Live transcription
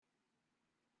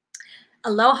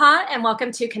Aloha and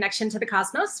welcome to Connection to the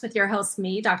Cosmos with your host,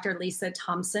 me, Dr. Lisa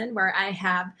Thompson, where I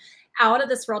have out of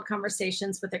this world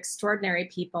conversations with extraordinary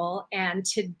people. And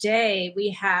today we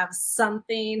have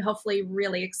something hopefully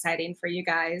really exciting for you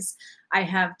guys. I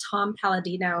have Tom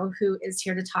Paladino, who is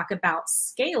here to talk about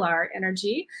scalar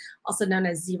energy, also known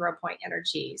as 0-point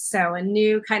energy. So a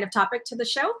new kind of topic to the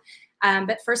show.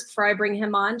 But first, before I bring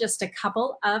him on, just a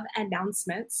couple of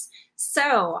announcements.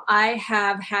 So I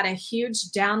have had a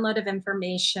huge download of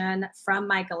information from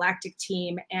my galactic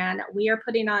team, and we are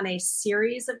putting on a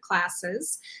series of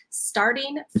classes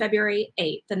starting February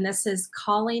 8th. And this is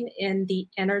calling in the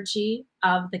energy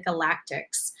of the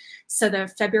galactics. So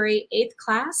the February 8th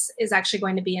class is actually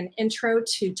going to be an intro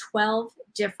to 12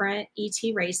 different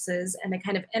ET races and the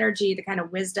kind of energy, the kind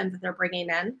of wisdom that they're bringing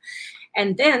in.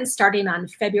 And then starting on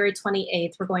February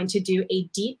 28th, we're going to do a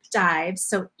deep dive.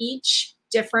 So each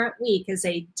different week is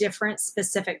a different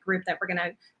specific group that we're going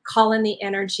to call in the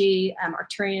energy.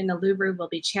 Arturian Aluru will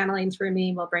be channeling through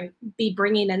me. We'll be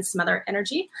bringing in some other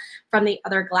energy from the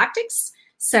other galactics.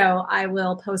 So I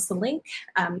will post the link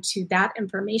to that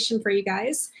information for you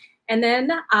guys. And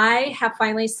then I have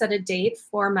finally set a date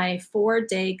for my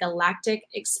 4-day galactic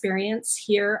experience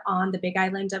here on the Big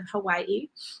Island of Hawaii.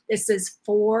 This is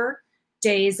 4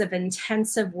 days of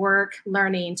intensive work,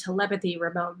 learning, telepathy,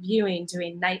 remote viewing,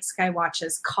 doing night sky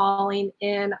watches, calling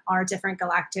in our different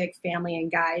galactic family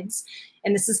and guides.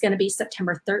 And this is going to be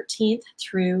September 13th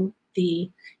through the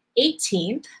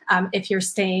 18th if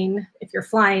you're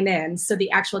flying in. So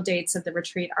the actual dates of the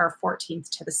retreat are 14th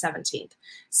to the 17th.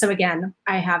 So again,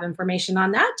 I have information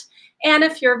on that. And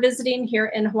if you're visiting here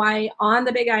in Hawaii on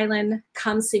the Big Island,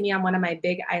 come see me on one of my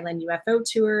Big Island UFO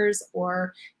tours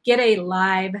or get a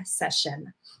live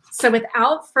session. So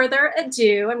without further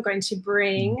ado, I'm going to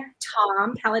bring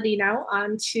Tom Paladino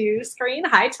onto screen.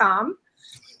 Hi, Tom.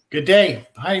 Good day.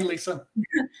 Hi, Lisa.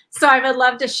 So I would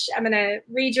love to, I'm going to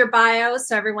read your bio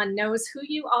so everyone knows who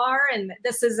you are. And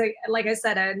this is, like I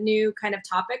said, a new kind of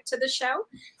topic to the show.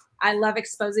 I love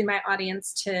exposing my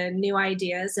audience to new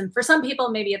ideas. And for some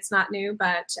people, maybe it's not new,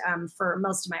 but for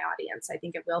most of my audience, I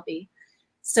think it will be.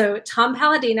 So Tom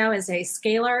Paladino is a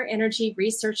scalar energy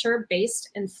researcher based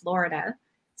in Florida.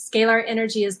 Scalar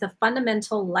energy is the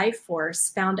fundamental life force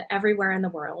found everywhere in the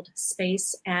world,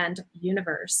 space and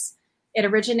universe. It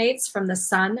originates from the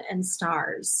sun and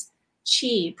stars.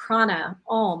 Chi, prana,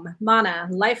 om, mana,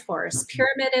 life force,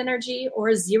 pyramid energy, or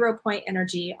 0-point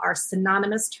energy are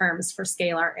synonymous terms for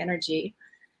scalar energy.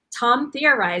 Tom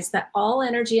theorized that all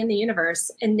energy in the universe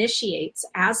initiates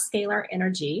as scalar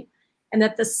energy, and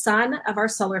that the sun of our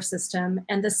solar system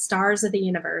and the stars of the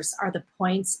universe are the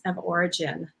points of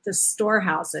origin, the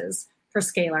storehouses for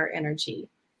scalar energy.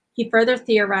 He further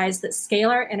theorized that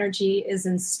scalar energy is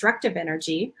instructive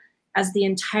energy, as the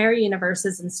entire universe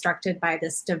is instructed by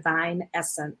this divine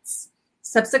essence.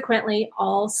 Subsequently,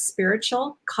 all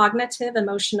spiritual, cognitive,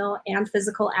 emotional, and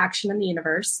physical action in the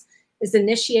universe is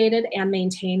initiated and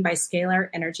maintained by scalar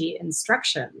energy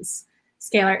instructions.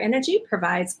 Scalar energy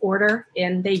provides order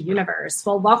in the universe.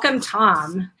 Well, welcome,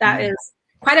 Tom. That is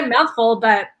quite a mouthful,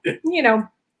 but,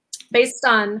 based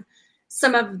on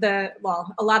some of a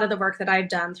lot of the work that I've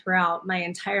done throughout my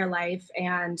entire life,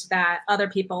 and that other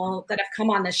people that have come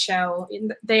on the show,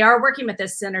 they are working with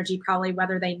this energy, probably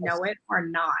whether they know it or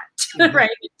not, right?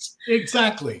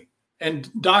 Exactly. And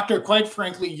Doctor, quite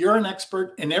frankly, you're an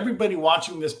expert, and everybody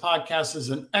watching this podcast is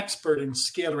an expert in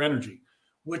scalar energy,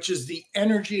 which is the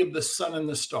energy of the sun and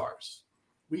the stars.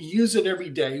 We use it every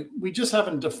day. We just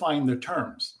haven't defined the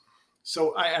terms.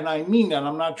 So I mean that.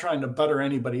 I'm not trying to butter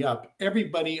anybody up.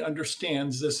 Everybody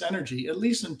understands this energy, at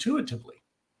least intuitively.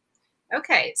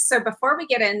 Okay. So before we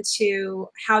get into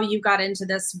how you got into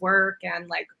this work and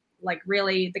like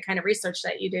really the kind of research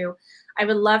that you do, I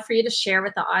would love for you to share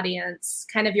with the audience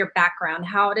kind of your background.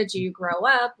 How did you grow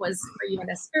up? Were you in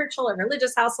a spiritual or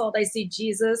religious household? I see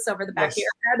Jesus over the back of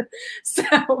your head.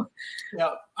 So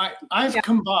yeah, I've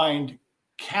combined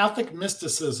Catholic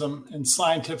mysticism and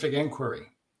scientific inquiry.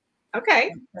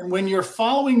 Okay. And when you're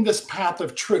following this path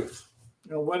of truth,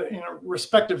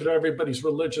 respective of everybody's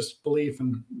religious belief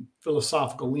and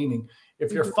philosophical leaning,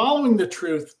 if you're following the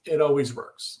truth, it always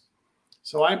works.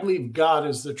 So I believe God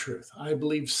is the truth. I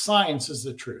believe science is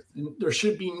the truth. And there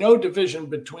should be no division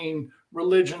between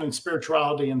religion and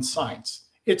spirituality and science.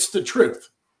 It's the truth.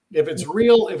 If it's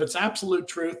real, if it's absolute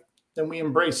truth, then we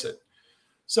embrace it.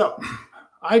 So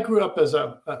I grew up as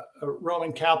a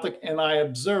Roman Catholic, and I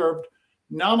observed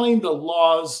not only the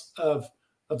laws of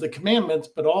the commandments,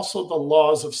 but also the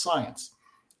laws of science.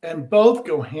 And both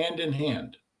go hand in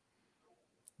hand.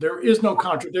 There is no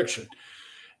contradiction.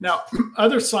 Now,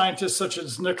 other scientists such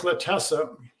as Nikola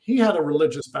Tesla, he had a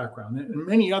religious background, and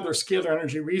many other scalar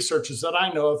energy researchers that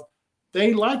I know of,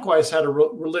 they likewise had a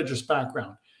religious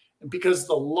background. And because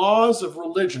the laws of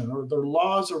religion or the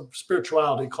laws of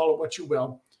spirituality, call it what you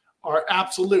will, are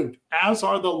absolute, as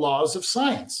are the laws of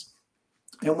science.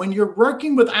 And when you're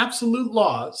working with absolute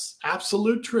laws,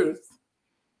 absolute truth,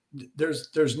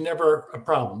 there's never a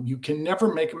problem. You can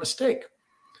never make a mistake.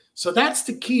 So that's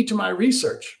the key to my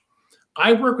research.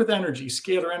 I work with energy,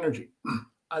 scalar energy.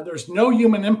 There's no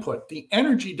human input. The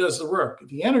energy does the work.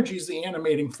 The energy is the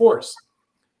animating force.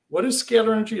 What is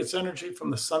scalar energy? It's energy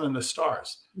from the sun and the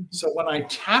stars. So when I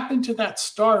tap into that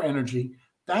star energy,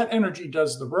 that energy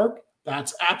does the work.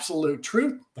 That's absolute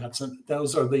truth.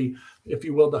 Those are the, if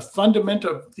you will, the fundament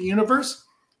of the universe.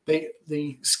 The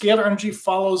scalar energy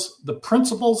follows the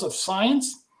principles of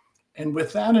science. And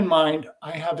with that in mind,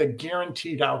 I have a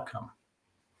guaranteed outcome.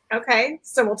 Okay,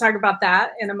 so we'll talk about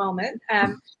that in a moment.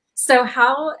 So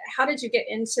how did you get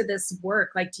into this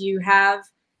work? Like, do you have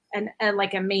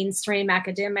like a mainstream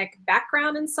academic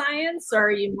background in science, or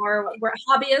are you more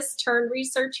a hobbyist turned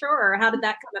researcher, or how did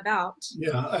that come about?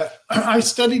 Yeah, I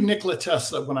studied Nikola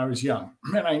Tesla when I was young,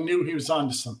 and I knew he was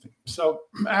onto something. So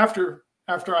after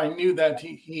I knew that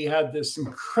he had this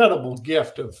incredible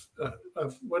gift of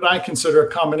what I consider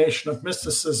a combination of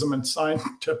mysticism and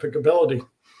scientific ability,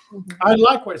 I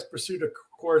likewise pursued a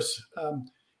course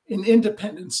in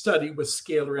independent study with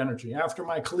scalar energy. After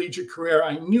my collegiate career,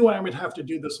 I knew I would have to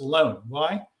do this alone.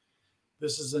 Why?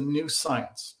 This is a new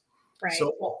science. Right.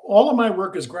 So all of my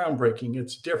work is groundbreaking.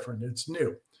 It's different. It's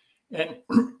new.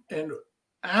 And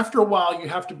after a while, you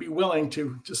have to be willing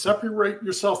to separate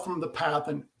yourself from the path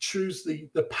and choose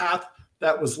the path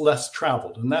that was less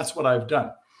traveled. And that's what I've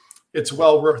done. It's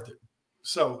well worth it.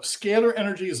 So scalar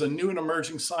energy is a new and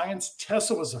emerging science.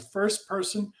 Tesla was the first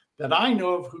person that I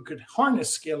know of who could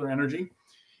harness scalar energy.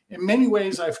 In many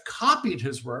ways, I've copied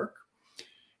his work,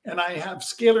 and I have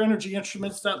scalar energy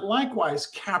instruments that likewise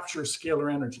capture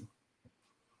scalar energy.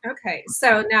 Okay,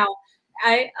 so now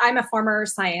I'm a former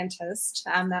scientist.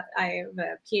 I have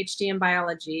a PhD in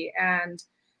biology, and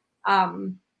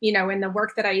you know, in the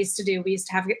work that I used to do, we used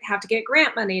to have to get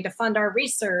grant money to fund our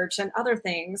research and other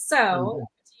things. So,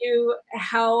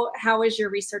 how is your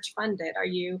research funded? Are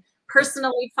you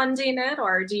personally funding it,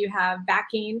 or do you have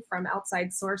backing from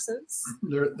outside sources?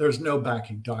 There's no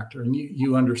backing, doctor, and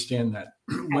you understand that.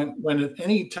 Okay. When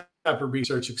any type of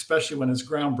research, especially when it's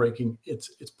groundbreaking,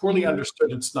 it's poorly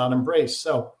understood. It's not embraced.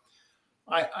 So,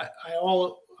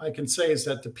 all I can say is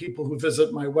that the people who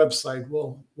visit my website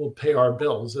will pay our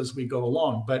bills as we go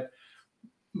along, but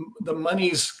the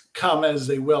monies come as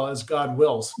they will, as God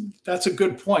wills. That's a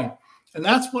good point. And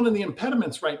that's one of the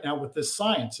impediments right now with this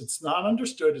science. It's not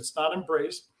understood. It's not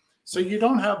embraced. So you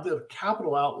don't have the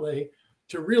capital outlay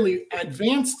to really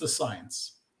advance the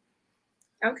science.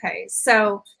 Okay.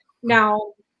 So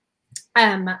now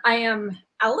I am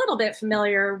a little bit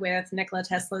familiar with Nikola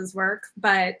Tesla's work,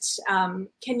 but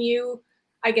can you,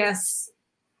 I guess,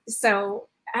 so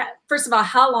first of all,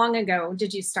 how long ago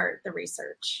did you start the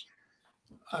research?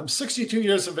 I'm 62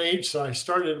 years of age, so I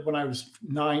started when I was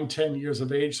 9, 10 years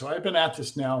of age. So I've been at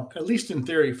this now, at least in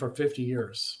theory, for 50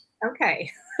 years. Okay.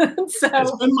 So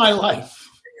it's been my life.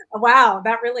 Wow,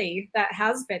 that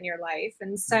has been your life.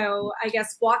 And so I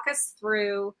guess walk us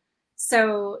through.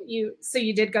 So you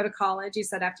did go to college, you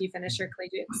said, after you finished your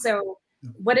collegiate. So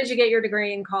what did you get your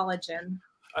degree in college in?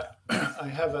 I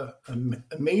have a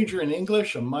major in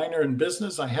English, a minor in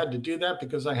business. I had to do that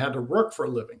because I had to work for a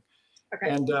living. Okay.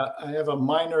 And I have a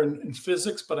minor in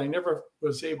physics, but I never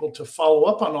was able to follow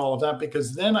up on all of that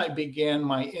because then I began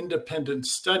my independent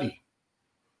study.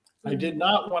 I did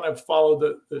not want to follow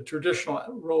the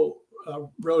traditional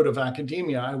road of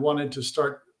academia. I wanted to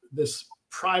start this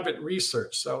private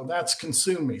research. So that's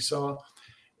consumed me. So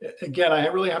again, I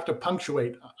really have to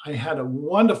punctuate. I had a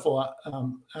wonderful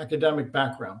academic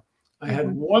background. I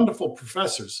had wonderful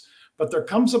professors, but there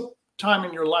comes a time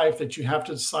in your life that you have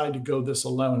to decide to go this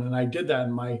alone. And I did that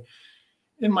in my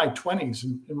 20s.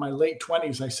 In my late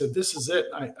 20s, I said, this is it.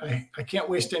 I can't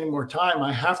waste any more time.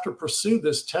 I have to pursue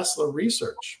this Tesla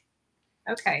research.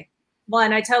 Okay. Well,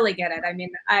 and I totally get it. I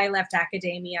mean, I left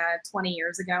academia 20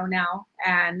 years ago now,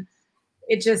 and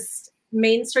it just,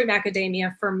 mainstream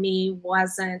academia for me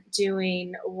wasn't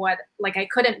doing I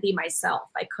couldn't be myself.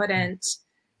 I couldn't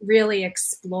really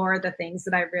explore the things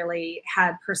that I really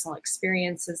had personal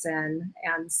experiences in.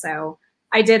 And so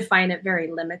I did find it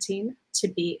very limiting to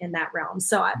be in that realm.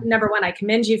 So number one, I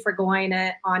commend you for going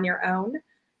it on your own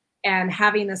and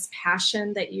having this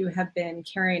passion that you have been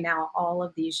carrying out all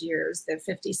of these years, the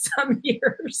 50 some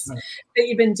years that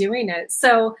you've been doing it.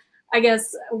 So I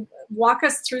guess, walk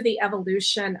us through the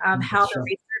evolution of how the Sure.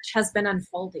 research has been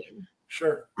unfolding.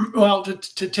 Sure. Well,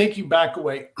 to take you back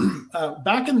away,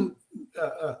 back in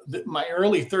my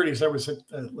early 30s, I was at,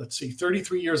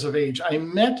 33 years of age. I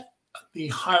met the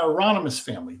Hieronymus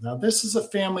family. Now, this is a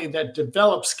family that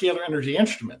developed scalar energy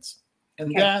instruments.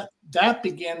 And Okay. that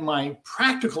began my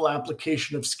practical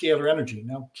application of scalar energy.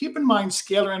 Now, keep in mind,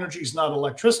 scalar energy is not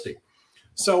electricity.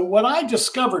 So what I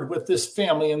discovered with this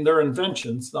family and their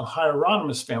inventions, the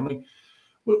Hieronymus family,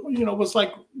 was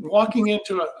like walking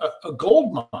into a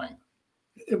gold mine.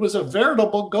 It was a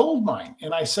veritable gold mine.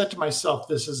 And I said to myself,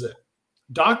 this is it.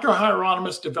 Dr.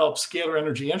 Hieronymus developed scalar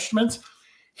energy instruments.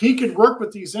 He could work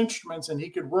with these instruments and he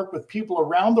could work with people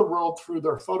around the world through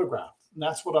their photograph. And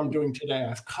that's what I'm doing today.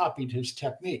 I've copied his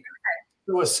technique.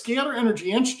 So a scalar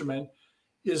energy instrument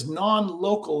is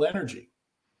non-local energy.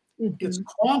 It's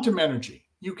quantum energy.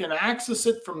 You can access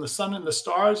it from the sun and the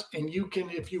stars, and you can,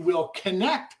 if you will,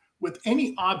 connect with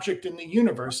any object in the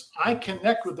universe. I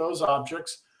connect with those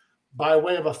objects by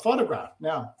way of a photograph.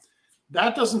 Now,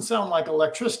 that doesn't sound like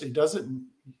electricity, does it?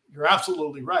 You're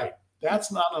absolutely right.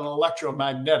 That's not an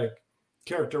electromagnetic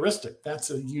characteristic.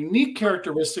 That's a unique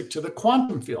characteristic to the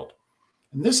quantum field.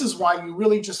 And this is why you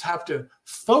really just have to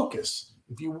focus.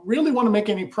 If you really want to make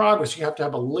any progress, you have to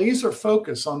have a laser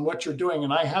focus on what you're doing.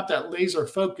 And I have that laser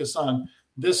focus on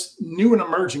this new and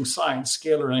emerging science,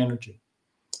 scalar energy.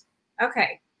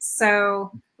 Okay.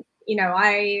 So,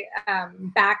 I,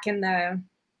 back in the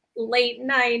late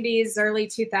 90s, early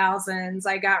 2000s,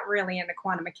 I got really into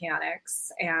quantum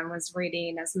mechanics and was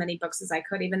reading as many books as I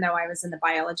could, even though I was in the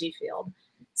biology field.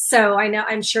 So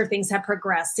I'm sure things have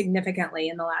progressed significantly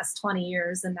in the last 20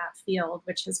 years in that field,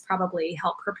 which has probably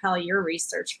helped propel your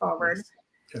research forward.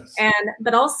 Yes.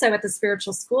 But also at the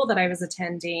spiritual school that I was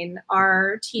attending,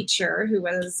 our teacher, who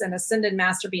was an ascended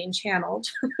master being channeled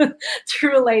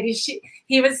through a lady,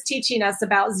 he was teaching us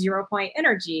about 0-point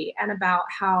energy and about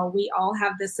how we all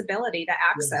have this ability to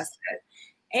access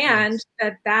it. And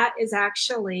that is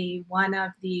actually one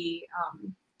of the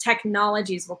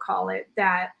technologies, we'll call it,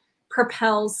 that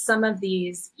propels some of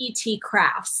these ET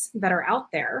crafts that are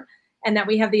out there, and that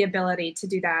we have the ability to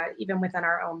do that even within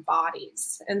our own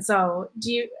bodies. And so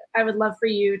I would love for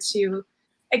you to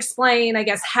explain, I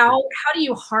guess, how do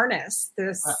you harness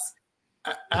this?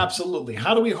 Absolutely.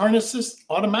 How do we harness this?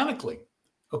 Automatically.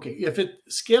 Okay, if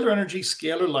scalar energy,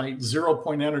 scalar light,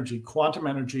 0-point energy, quantum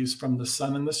energy is from the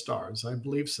sun and the stars, I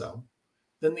believe so,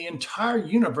 then the entire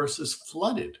universe is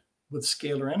flooded with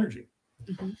scalar energy.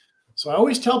 Mm-hmm. So I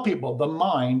always tell people the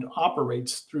mind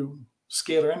operates through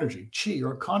scalar energy, chi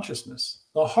or consciousness.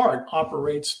 The heart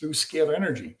operates through scalar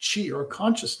energy, chi or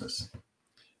consciousness.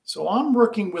 So I'm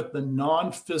working with the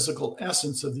non-physical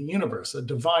essence of the universe, a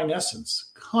divine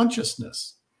essence,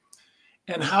 consciousness.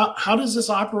 And how does this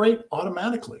operate?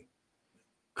 Automatically.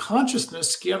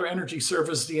 Consciousness, scalar energy, serve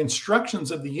as the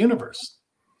instructions of the universe.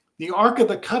 The Ark of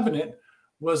the Covenant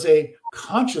was a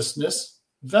consciousness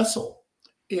vessel.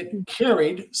 It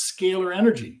carried scalar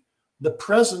energy, the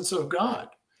presence of God.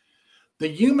 The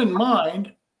human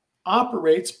mind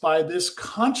operates by this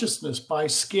consciousness, by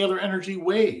scalar energy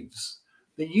waves.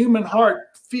 The human heart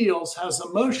feels, has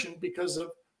emotion because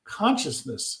of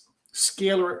consciousness,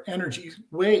 scalar energy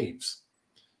waves.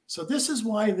 So this is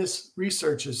why this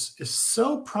research is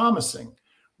so promising.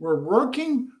 We're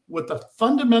working with the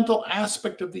fundamental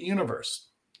aspect of the universe,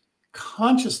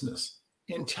 consciousness,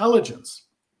 intelligence.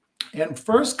 And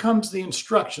first comes the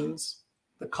instructions,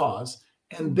 the cause,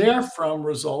 and therefrom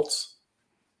results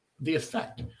the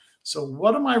effect. So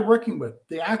what am I working with?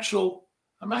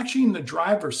 I'm actually in the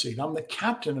driver's seat. I'm the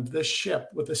captain of this ship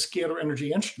with a scalar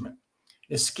energy instrument.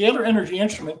 A scalar energy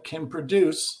instrument can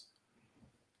produce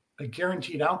a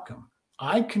guaranteed outcome.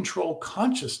 I control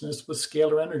consciousness with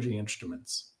scalar energy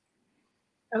instruments.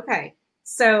 Okay.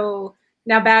 So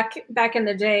now back in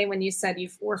the day when you said you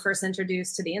were first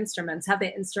introduced to the instruments, have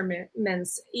the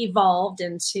instruments evolved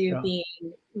into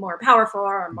being more powerful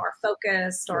or more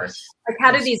focused, or like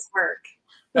how do these work?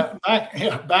 Back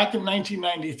in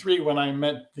 1993, when I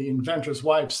met the inventor's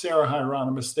wife, Sarah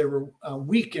Hieronymus, they were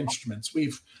weak instruments.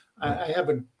 I have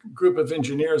a group of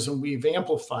engineers and we've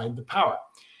amplified the power.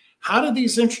 How do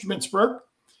these instruments work?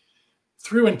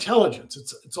 Through intelligence.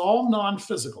 It's all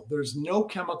non-physical. There's no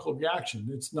chemical reaction.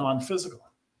 It's non-physical.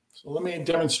 So let me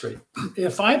demonstrate.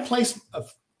 If I place a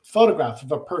photograph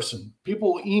of a person,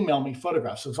 people will email me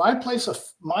photographs. If I place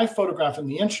my photograph in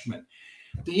the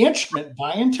instrument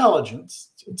by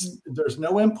intelligence, there's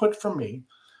no input from me,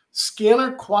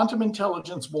 scalar quantum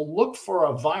intelligence will look for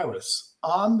a virus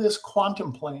on this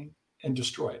quantum plane and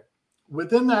destroy it.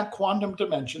 Within that quantum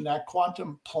dimension, that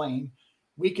quantum plane,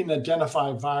 we can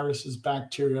identify viruses,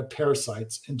 bacteria,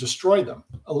 parasites, and destroy them,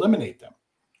 eliminate them.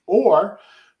 Or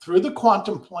through the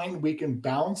quantum plane, we can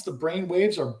balance the brain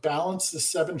waves or balance the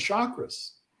 7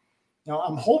 chakras. Now,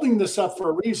 I'm holding this up for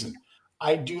a reason.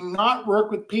 I do not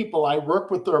work with people. I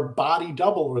work with their body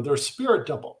double or their spirit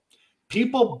double.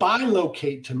 People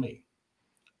bilocate to me.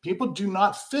 People do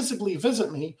not physically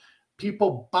visit me.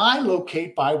 People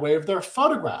bilocate by way of their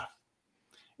photograph.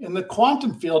 In the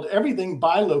quantum field, everything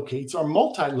bilocates or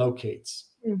multilocates.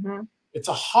 Mm-hmm. It's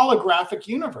a holographic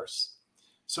universe.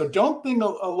 So don't think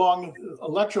along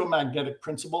electromagnetic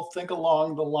principle, think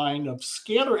along the line of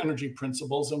scalar energy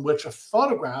principles in which a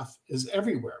photograph is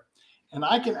everywhere. And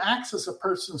I can access a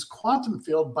person's quantum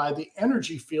field by the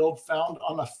energy field found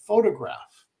on a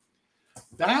photograph.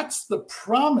 That's the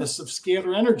promise of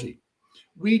scalar energy.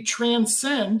 We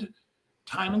transcend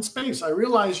time and space. I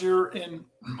realize you're in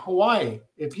Hawaii.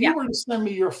 If you were to send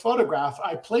me your photograph,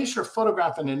 I place your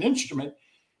photograph in an instrument.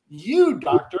 You,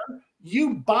 doctor,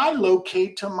 you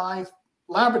bilocate to my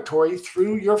laboratory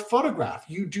through your photograph.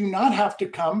 You do not have to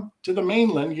come to the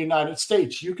mainland United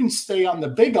States. You can stay on the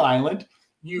Big Island.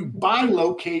 You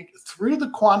bilocate through the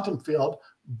quantum field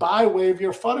by way of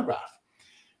your photograph.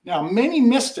 Now, many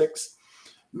mystics,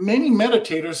 many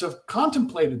meditators have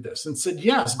contemplated this and said,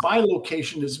 yes,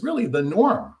 bilocation is really the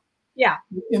norm. Yeah.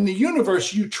 In the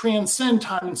universe, you transcend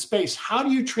time and space. How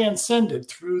do you transcend it?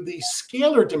 Through the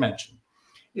scalar dimension.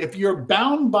 If you're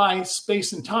bound by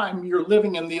space and time, you're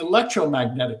living in the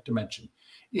electromagnetic dimension.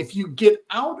 If you get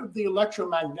out of the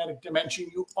electromagnetic dimension,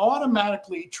 you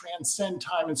automatically transcend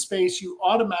time and space. You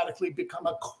automatically become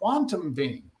a quantum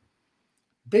being.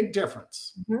 Big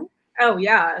difference. Mm-hmm. Oh,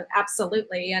 yeah,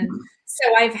 absolutely. And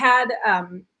so I've had,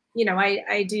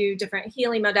 I do different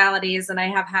healing modalities, and I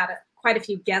have had quite a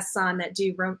few guests on that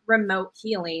do remote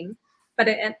healing, but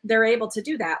they're able to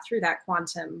do that through that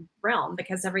quantum realm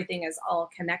because everything is all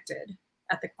connected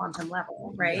at the quantum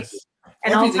level, right? Yes.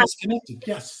 And everything's connected,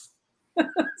 yes.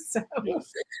 So,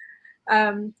 yes.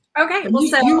 Okay. And well,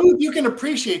 you can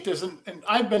appreciate this, and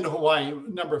I've been to Hawaii a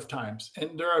number of times,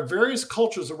 and there are various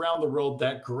cultures around the world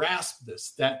that grasp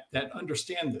this, that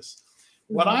understand this.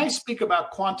 Mm-hmm. When I speak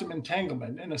about quantum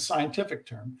entanglement in a scientific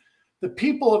term, the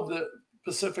people of the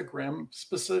Pacific Rim,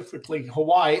 specifically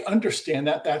Hawaii, understand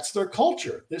that that's their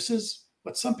culture. This is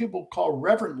what some people call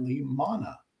reverently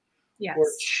mana, or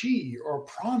chi, or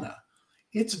prana.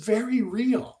 It's very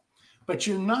real. But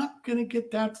you're not going to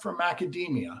get that from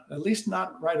academia, at least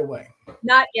not right away.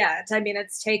 Not yet. I mean,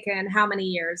 it's taken how many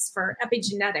years for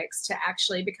epigenetics to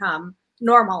actually become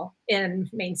normal in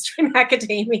mainstream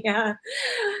academia,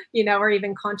 or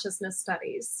even consciousness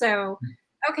studies. So,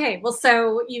 okay, well,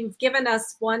 so you've given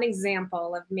us one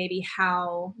example of maybe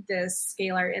how this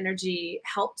scalar energy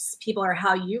helps people, or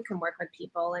how you can work with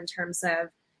people in terms of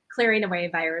clearing away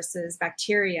viruses,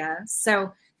 bacteria.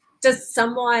 So does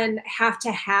someone have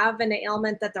to have an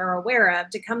ailment that they're aware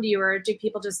of to come to you, or do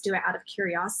people just do it out of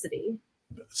curiosity?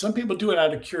 Some people do it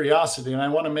out of curiosity, and I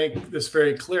want to make this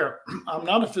very clear. I'm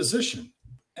not a physician,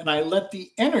 and I let the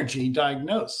energy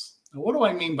diagnose. Now, what do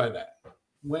I mean by that?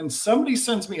 When somebody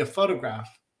sends me a photograph,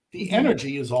 the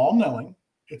energy is all-knowing.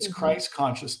 It's Christ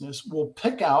consciousness. Will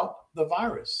pick out the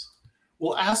virus.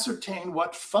 Will ascertain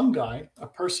what fungi a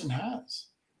person has,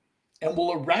 and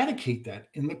will eradicate that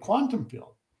in the quantum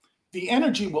field. The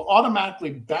energy will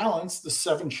automatically balance the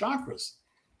 7 chakras.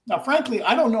 Now, frankly,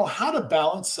 I don't know how to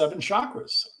balance 7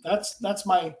 chakras. That's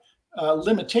my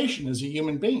limitation as a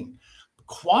human being.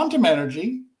 Quantum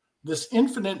energy, this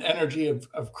infinite energy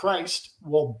of Christ,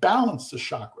 will balance the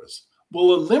chakras,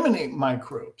 will eliminate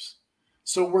microbes.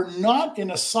 So we're not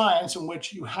in a science in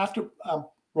which you have to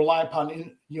rely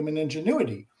upon human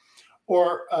ingenuity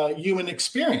or human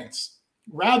experience.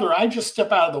 Rather, I just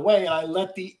step out of the way and I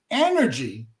let the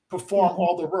energy perform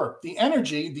all the work. The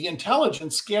energy, the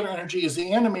intelligence, scalar energy is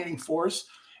the animating force,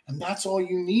 and that's all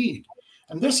you need.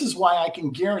 And this is why I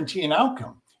can guarantee an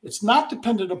outcome. It's not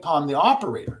dependent upon the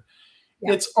operator.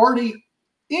 Yeah. It's already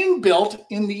inbuilt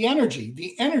in the energy.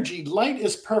 The energy, light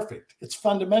is perfect. It's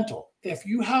fundamental. If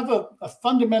you have a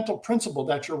fundamental principle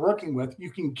that you're working with,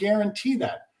 you can guarantee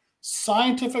that.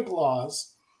 Scientific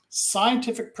laws,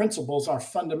 scientific principles are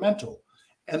fundamental.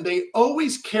 And they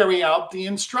always carry out the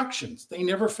instructions. They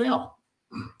never fail.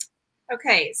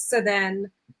 Okay, so then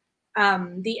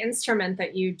the instrument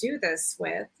that you do this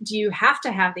with, do you have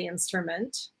to have the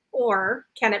instrument, or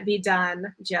can it be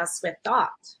done just with thought?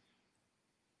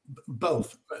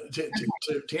 Both. To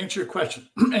answer your question,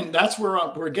 and that's where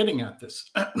we're getting at this.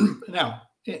 Now,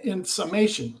 in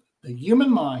summation, the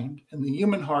human mind and the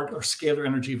human heart are scalar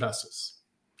energy vessels.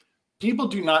 People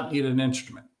do not need an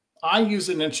instrument. I use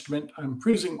an instrument. I'm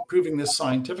proving this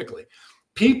scientifically.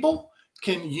 People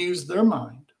can use their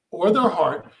mind or their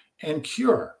heart and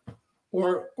cure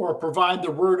or provide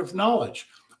the word of knowledge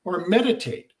or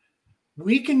meditate.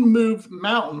 We can move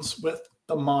mountains with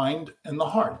the mind and the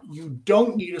heart. You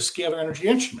don't need a scalar energy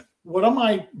instrument. What am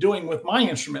I doing with my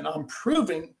instrument? I'm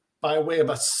proving by way of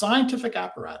a scientific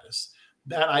apparatus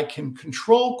that I can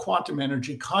control quantum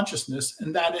energy consciousness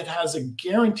and that it has a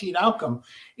guaranteed outcome.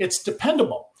 It's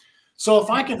dependable. So if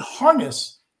I can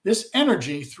harness this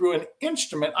energy through an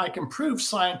instrument, I can prove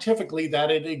scientifically that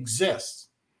it exists,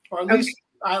 or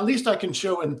at least I can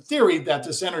show in theory that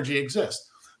this energy exists.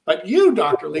 But you,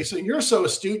 Dr. Lisa, you're so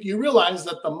astute, you realize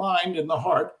that the mind and the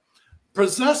heart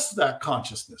possess that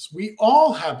consciousness. We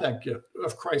all have that gift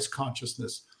of Christ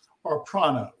consciousness or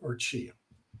prana or chi.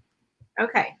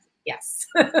 Okay. Yes.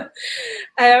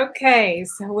 Okay.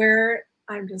 So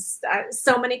I'm just,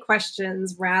 so many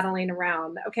questions rattling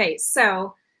around. Okay.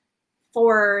 So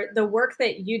for the work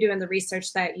that you do and the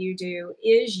research that you do,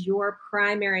 is your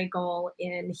primary goal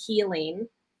in healing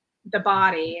the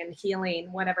body and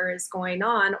healing whatever is going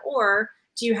on, or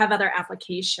do you have other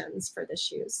applications for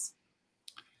this use?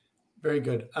 Very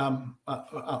good.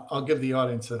 I'll give the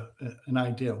audience an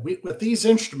idea. With these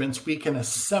instruments, we can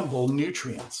assemble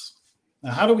nutrients.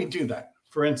 Now, how do we do that?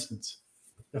 For instance,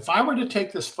 if I were to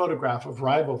take this photograph of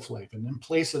riboflavin and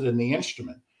place it in the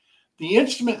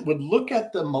instrument would look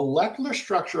at the molecular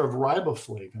structure of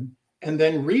riboflavin and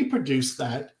then reproduce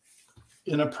that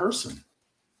in a person.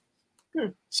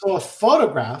 So a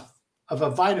photograph of a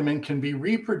vitamin can be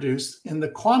reproduced in the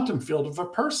quantum field of a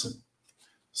person.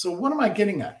 So what am I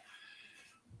getting at?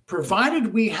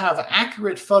 Provided we have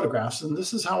accurate photographs, and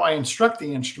this is how I instruct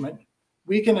the instrument,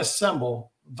 we can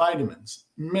assemble vitamins,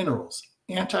 minerals,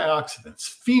 antioxidants,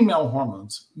 female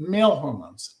hormones, male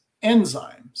hormones,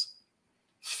 enzymes,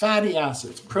 fatty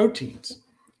acids, proteins.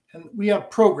 And we have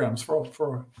programs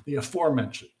for the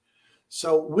aforementioned.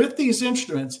 So with these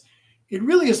instruments, it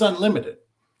really is unlimited.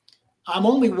 I'm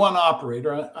only one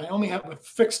operator. I only have a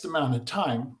fixed amount of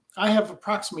time. I have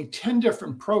approximately 10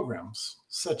 different programs,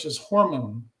 such as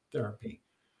hormone therapy,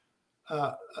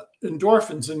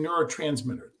 endorphins and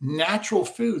neurotransmitter, natural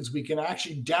foods. We can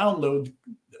actually download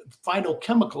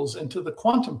phytochemicals into the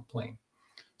quantum plane.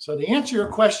 So to answer your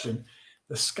question,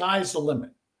 the sky's the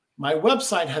limit. My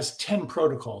website has 10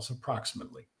 protocols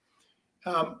approximately.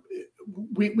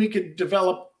 We could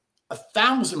develop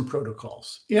 1,000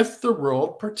 protocols if the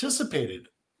world participated.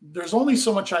 There's only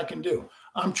so much I can do.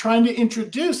 I'm trying to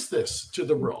introduce this to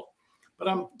the world, but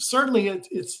I'm certainly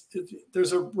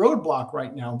there's a roadblock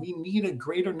right now. We need a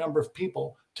greater number of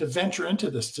people to venture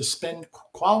into this, to spend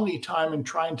quality time in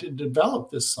trying to develop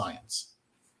this science.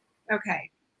 Okay.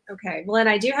 Well, and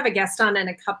I do have a guest on in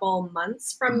a couple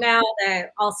months from now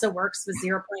that also works with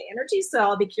 0 point energy. So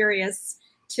I'll be curious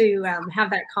to have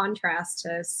that contrast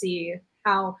to see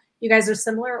how you guys are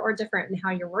similar or different in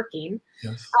how you're working.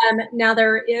 Yes. Now,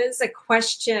 there is a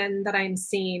question that I'm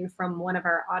seeing from one of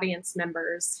our audience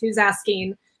members who's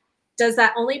asking, does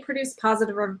that only produce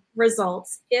positive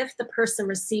results if the person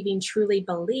receiving truly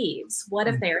believes? What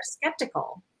if they are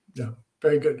skeptical? Yeah,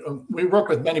 very good. We work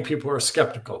with many people who are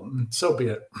skeptical, and so be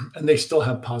it, and they still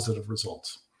have positive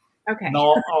results. Okay. And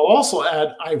I'll also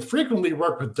add, I frequently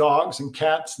work with dogs and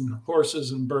cats and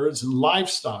horses and birds and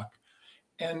livestock,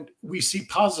 and we see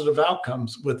positive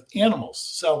outcomes with animals.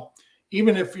 So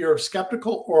even if you're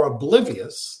skeptical or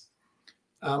oblivious,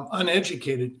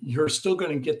 uneducated, you're still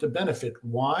going to get the benefit.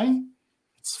 Why?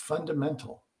 It's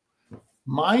fundamental.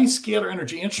 My scalar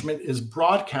energy instrument is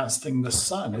broadcasting the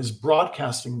sun, is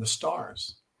broadcasting the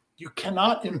stars. You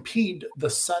cannot impede the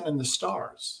sun and the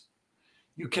stars.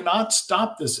 You cannot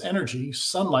stop this energy,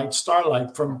 sunlight,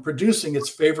 starlight, from producing its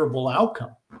favorable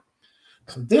outcome.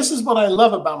 So this is what I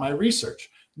love about my research.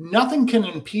 Nothing can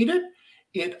impede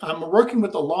it. I'm working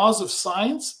with the laws of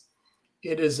science.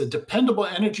 It is a dependable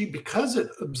energy because it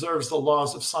observes the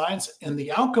laws of science, and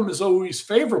the outcome is always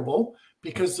favorable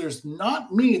because there's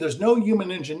no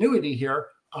human ingenuity here.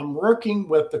 I'm working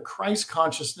with the Christ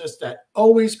consciousness that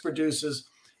always produces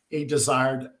a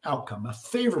desired outcome, a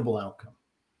favorable outcome.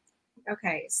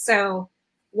 Okay, so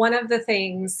one of the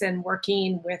things in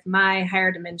working with my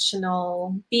higher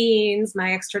dimensional beings,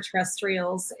 my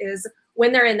extraterrestrials, is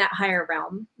when they're in that higher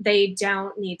realm, they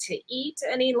don't need to eat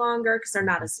any longer because they're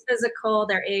not as physical.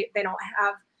 They don't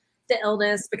have the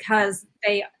illness because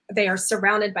they are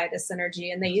surrounded by this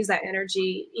energy, and they use that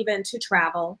energy even to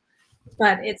travel.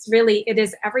 But it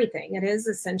is everything. It is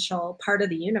essential part of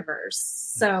the universe.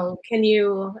 So can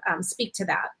you speak to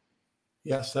that?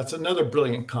 Yes, that's another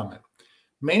brilliant comment.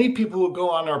 Many people will go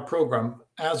on our program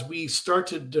as we start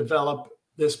to develop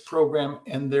this program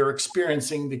and they're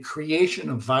experiencing the creation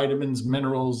of vitamins,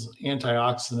 minerals,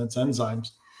 antioxidants, enzymes,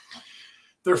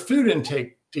 their food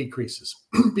intake decreases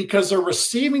because they're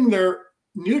receiving their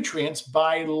nutrients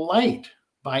by light,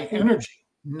 by energy,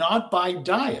 not by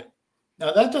diet.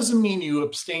 Now, that doesn't mean you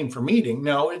abstain from eating.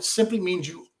 No, it simply means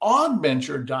you augment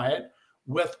your diet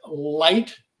with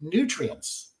light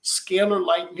nutrients, scalar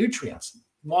light nutrients.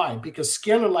 Why? Because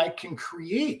scalar light can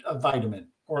create a vitamin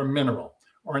or a mineral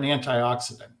or an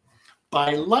antioxidant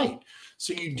by light.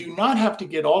 So you do not have to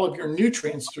get all of your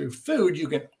nutrients through food. You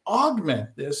can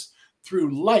augment this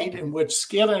through light, in which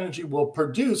scalar energy will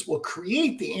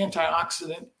create the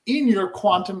antioxidant in your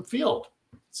quantum field.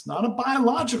 It's not a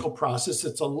biological process,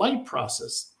 it's a light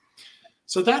process.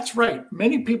 So that's right.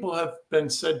 Many people have been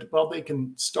said, well, they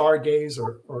can stargaze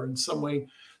or in some way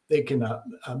they can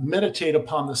meditate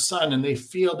upon the sun, and they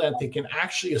feel that they can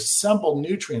actually assemble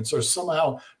nutrients or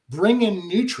somehow bring in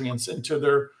nutrients into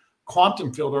their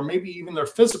quantum field or maybe even their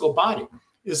physical body.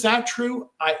 Is that true?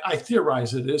 I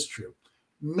theorize it is true.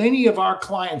 Many of our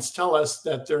clients tell us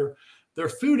that their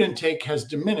food intake has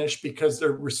diminished because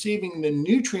they're receiving the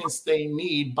nutrients they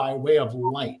need by way of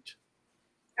light.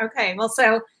 Okay, well,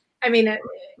 so I mean,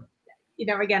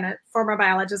 again, a former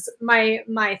biologist,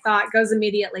 my thought goes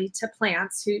immediately to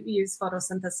plants who use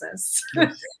photosynthesis,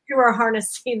 yes. who are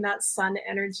harnessing that sun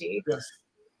energy. Yes.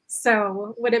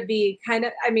 So would it be kind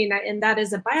of, and that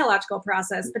is a biological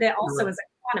process, but it also is a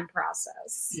quantum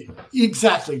process.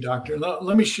 Exactly, doctor.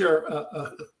 Let me share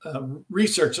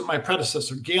research that my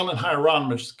predecessor, Galen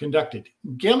Hieronymus, conducted.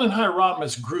 Galen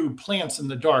Hieronymus grew plants in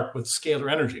the dark with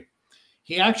scalar energy.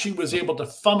 He actually was able to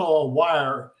funnel a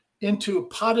wire into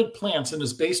potted plants in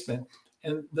his basement,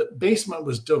 and the basement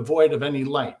was devoid of any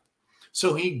light.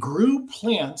 So he grew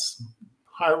plants,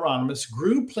 Hieronymus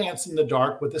grew plants in the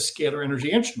dark with a scalar energy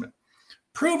instrument,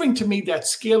 proving to me that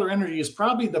scalar energy is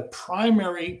probably the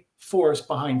primary force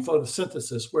behind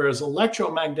photosynthesis, whereas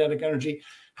electromagnetic energy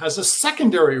has a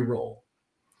secondary role.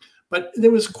 But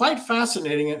it was quite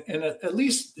fascinating, and at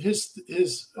least his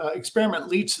experiment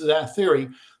leads to that theory,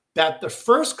 that the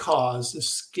first cause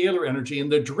is scalar energy, and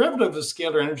the derivative of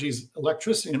scalar energy is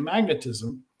electricity and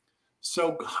magnetism.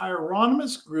 So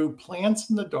Hieronymus grew plants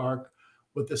in the dark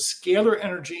with a scalar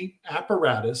energy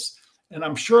apparatus, and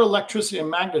I'm sure electricity and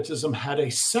magnetism had a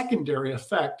secondary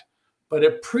effect, but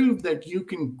it proved that you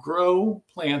can grow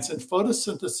plants, and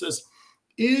photosynthesis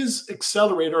is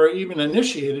accelerated or even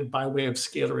initiated by way of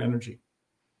scalar energy.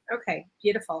 Okay,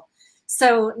 beautiful.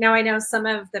 So now I know some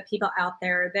of the people out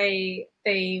there, they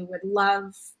would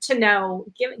love to know,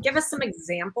 give us some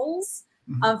examples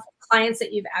of clients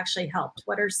that you've actually helped.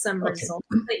 What are some results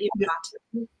that you've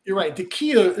gotten? You're right. The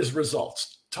key is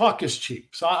results. Talk is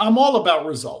cheap. So I'm all about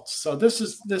results. So this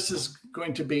is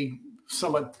going to be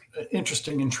somewhat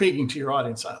interesting, intriguing to your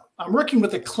audience. I'm working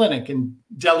with a clinic in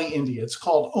Delhi, India. It's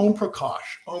called Om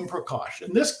Prakash.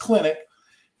 And this clinic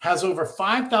has over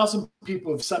 5,000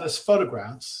 people who've sent us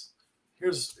photographs.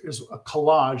 Here's a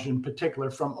collage in particular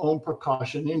from Om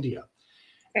Prakash in India.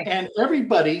 Okay. And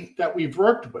everybody that we've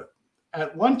worked with,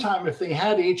 at one time, if they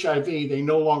had HIV, they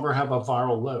no longer have a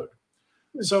viral load.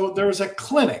 So there's a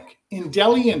clinic in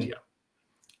Delhi, India,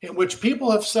 in which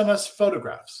people have sent us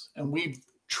photographs, and we've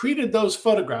treated those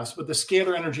photographs with the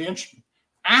scalar energy instrument.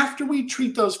 After we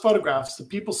treat those photographs, the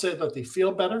people say that they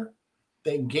feel better,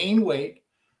 they gain weight,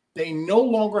 they no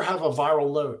longer have a viral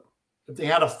load. If they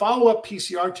had a follow-up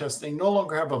PCR test, they no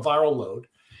longer have a viral load.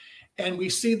 And we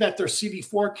see that their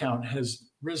CD4 count has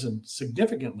risen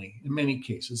significantly in many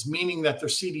cases, meaning that their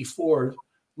CD4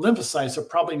 lymphocytes are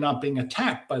probably not being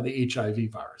attacked by the HIV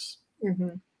virus. Mm-hmm.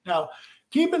 Now,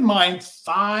 keep in mind,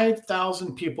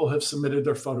 5,000 people have submitted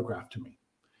their photograph to me.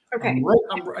 Okay.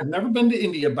 I've never been to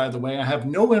India, by the way. I have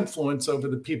no influence over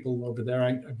the people over there.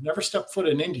 I've never stepped foot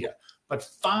in India. But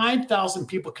 5,000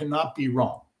 people cannot be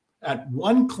wrong. At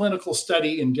one clinical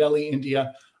study in Delhi,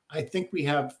 India, I think we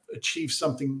have achieved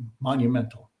something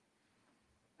monumental.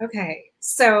 Okay.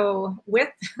 So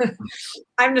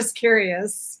I'm just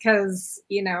curious because,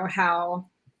 how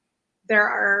there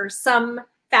are some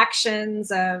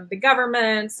factions of the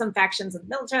government, some factions of the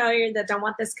military that don't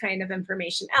want this kind of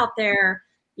information out there,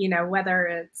 whether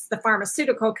it's the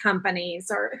pharmaceutical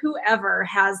companies or whoever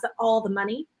has all the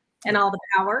money and all the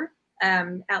power.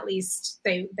 At least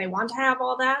they want to have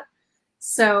all that.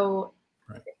 So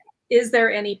right. Is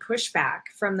there any pushback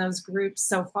from those groups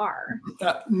so far?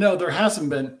 No, there hasn't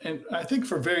been. And I think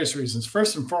for various reasons.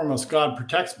 First and foremost, God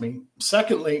protects me.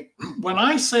 Secondly, when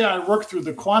I say I work through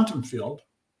the quantum field,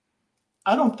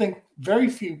 I don't think very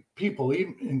few people,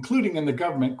 even including in the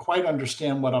government, quite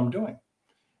understand what I'm doing.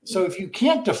 So if you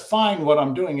can't define what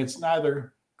I'm doing, it's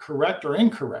neither correct or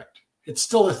incorrect. It's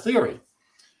still a theory.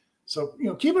 So,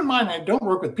 keep in mind, I don't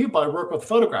work with people, I work with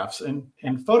photographs, and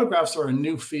photographs are a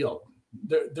new field.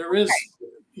 There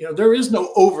is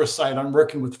no oversight on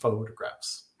working with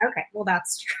photographs. Okay, well,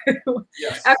 that's true.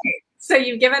 Yes. Okay, so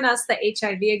you've given us the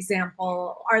HIV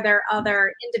example. Are there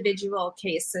other individual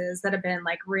cases that have been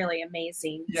like really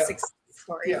amazing success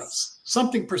stories? Yes,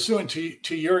 something pursuant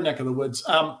to your neck of the woods.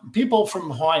 People from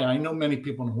Hawaii, I know many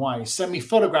people in Hawaii, send me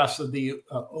photographs of the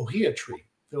ohia tree.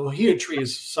 The ohia tree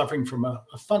is suffering from a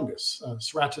fungus,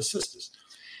 ceratocystis.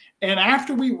 And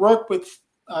after we work with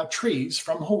trees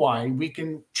from Hawaii, we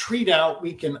can treat out,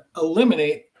 we can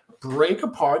eliminate, break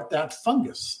apart that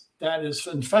fungus that is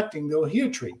infecting the ohia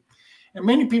tree. And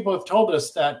many people have told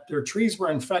us that their trees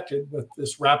were infected with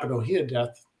this rapid ohia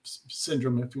death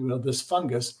syndrome, if you will, this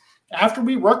fungus. After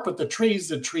we worked with the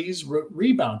trees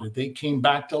rebounded. They came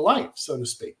back to life, so to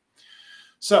speak.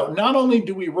 So not only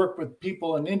do we work with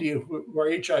people in India who are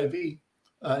HIV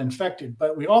infected,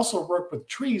 but we also work with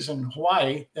trees in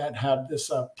Hawaii that have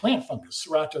this plant fungus,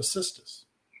 ceratocystis.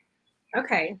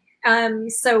 Okay.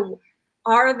 So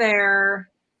are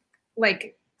there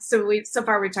so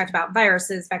far we've talked about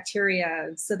viruses,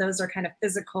 bacteria. So those are kind of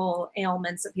physical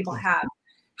ailments that people have.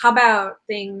 How about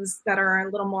things that are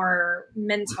a little more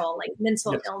mental, like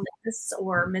mental illness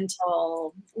or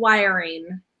mental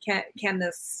wiring? Can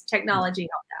this technology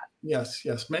help that?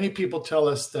 Yes. Many people tell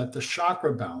us that the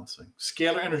chakra balancing,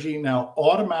 scalar energy now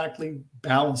automatically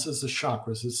balances the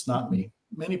chakras. It's not me.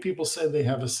 Many people say they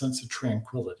have a sense of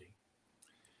tranquility,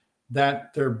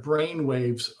 that their brain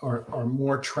waves are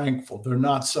more tranquil. They're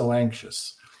not so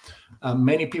anxious.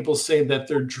 Many people say that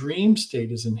their dream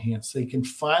state is enhanced. They can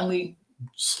finally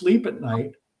sleep at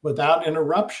night without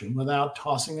interruption, without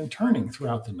tossing and turning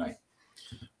throughout the night.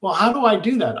 Well, how do I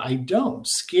do that? I don't.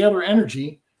 Scalar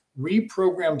energy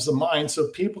reprograms the mind so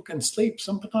people can sleep.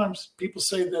 Sometimes people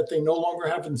say that they no longer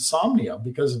have insomnia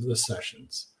because of the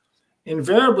sessions.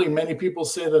 Invariably, many people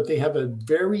say that they have a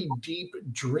very deep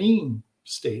dream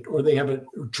state, or they have a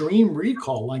dream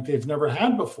recall like they've never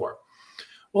had before.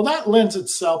 Well, that lends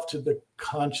itself to the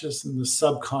conscious and the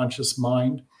subconscious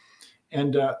mind.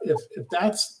 And if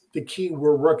that's the key,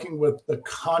 we're working with the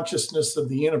consciousness of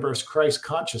the universe, Christ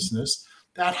consciousness,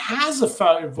 that has a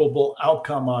favorable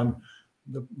outcome on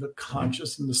the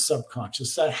conscious and the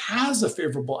subconscious. That has a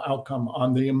favorable outcome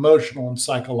on the emotional and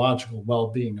psychological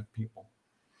well-being of people.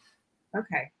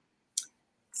 Okay.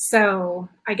 So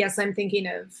I guess I'm thinking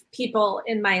of people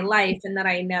in my life and that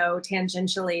I know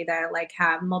tangentially that like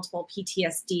have multiple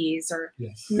PTSDs or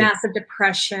massive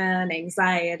depression,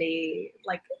 anxiety,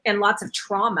 and lots of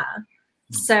trauma.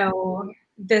 So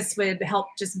this would help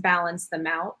just balance them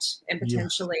out and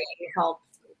potentially help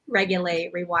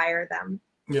regulate, rewire them.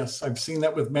 Yes, I've seen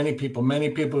that with many people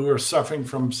who are suffering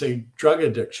from, say, drug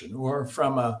addiction or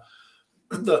from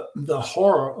the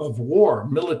horror of war,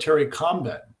 military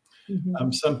combat.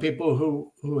 Some people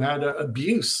who had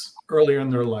abuse earlier in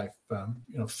their life,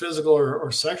 physical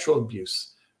or sexual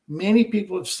abuse. Many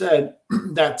people have said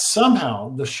that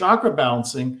somehow the chakra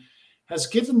balancing has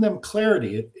given them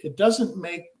clarity. It doesn't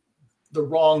make the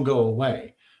wrong go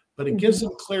away, but it gives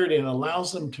them clarity and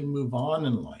allows them to move on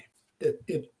in life.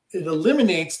 It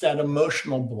eliminates that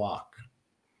emotional block.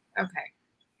 Okay,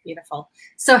 beautiful.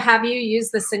 So have you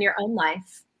used this in your own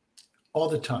life? All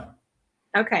the time.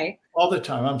 Okay. All the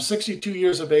time. I'm 62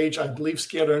 years of age. I believe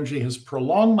scalar energy has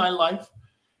prolonged my life.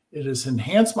 It has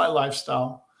enhanced my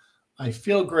lifestyle. I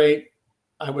feel great.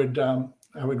 I would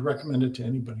recommend it to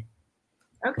anybody.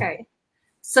 Okay.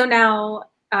 So now,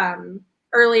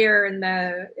 earlier in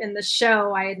the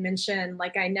show, I had mentioned,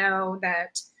 I know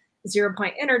that 0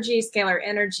 point energy, scalar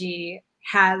energy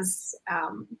has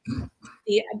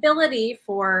the ability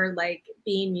for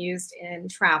being used in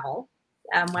travel.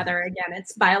 Whether, again,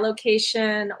 it's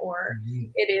bilocation or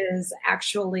it is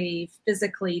actually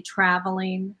physically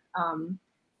traveling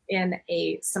in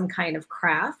some kind of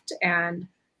craft. And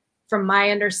from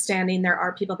my understanding, there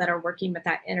are people that are working with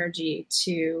that energy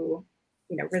to,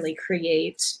 really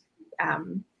create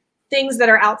things that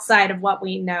are outside of what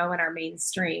we know in our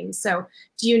mainstream. So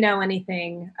do you know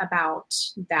anything about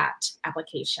that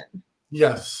application?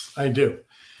 Yes, I do.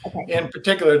 Okay. In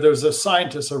particular, there's a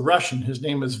scientist, a Russian, his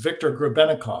name is Viktor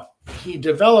Grebennikov. He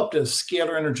developed a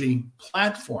scalar energy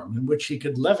platform in which he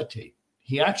could levitate.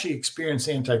 He actually experienced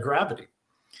anti-gravity.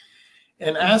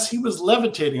 And as he was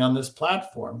levitating on this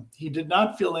platform, he did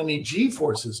not feel any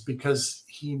G-forces because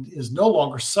he is no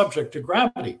longer subject to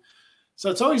gravity. So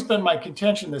it's always been my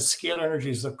contention that scalar energy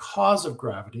is the cause of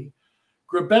gravity.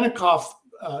 Grebennikov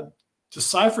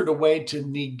deciphered a way to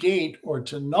negate or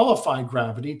to nullify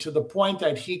gravity to the point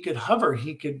that he could hover.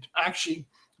 He could actually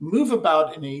move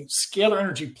about in a scalar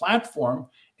energy platform,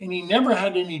 and he never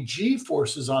had any G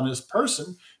forces on his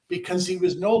person because he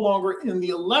was no longer in the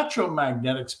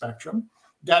electromagnetic spectrum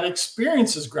that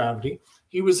experiences gravity.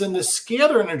 He was in the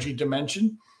scalar energy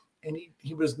dimension, and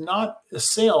he was not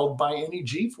assailed by any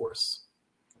G force.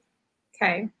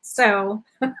 Okay, so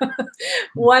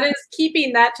what is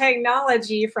keeping that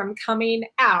technology from coming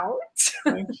out?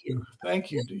 Thank you.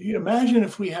 Thank you. Imagine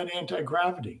if we had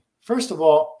anti-gravity. First of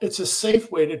all, it's a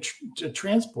safe way to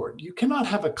transport. You cannot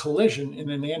have a collision in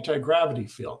an anti-gravity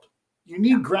field. You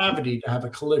need gravity to have a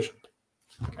collision.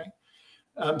 Okay.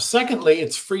 Secondly,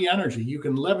 it's free energy. You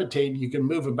can levitate. You can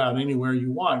move about anywhere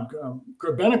you want.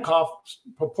 Grebennikov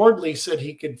purportedly said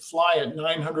he could fly at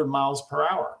 900 miles per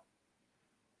hour.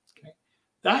 Okay.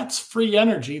 That's free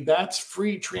energy. That's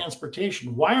free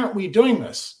transportation. Why aren't we doing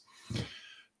this?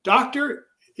 Doctor,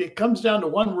 it comes down to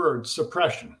one word: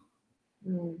 suppression.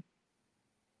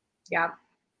 Yeah.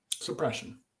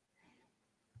 Suppression.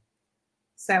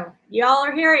 So y'all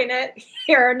are hearing it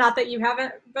here. Not that you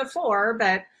haven't before,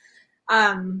 but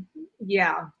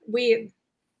yeah,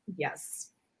 yes.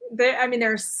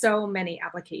 There are so many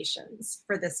applications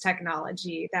for this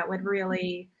technology that would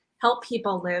really help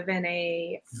people live in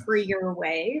a freer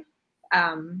way,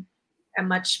 a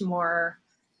much more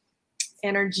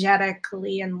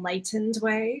energetically enlightened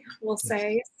way, we'll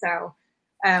say. So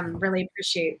really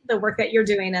appreciate the work that you're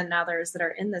doing and others that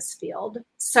are in this field.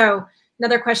 So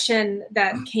another question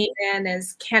that came in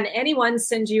is, can anyone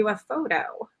send you a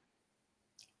photo?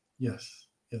 Yes.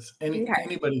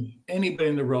 Anybody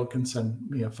in the world can send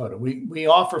me a photo. We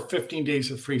offer 15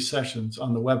 days of free sessions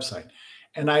on the website,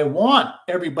 and I want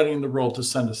everybody in the world to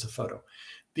send us a photo.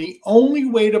 The only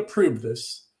way to prove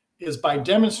this is by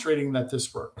demonstrating that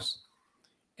this works.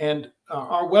 And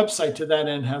our website to that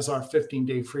end has our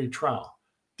 15-day free trial.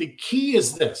 The key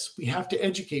is this: we have to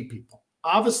educate people.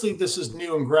 Obviously, this is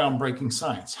new and groundbreaking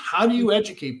science. How do you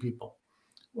educate people?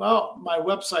 Well, my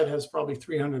website has probably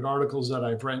 300 articles that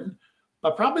I've written,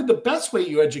 but probably the best way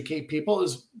you educate people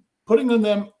is putting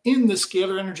them in the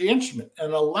scalar energy instrument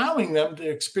and allowing them to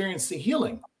experience the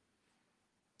healing.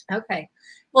 Okay.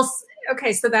 Well,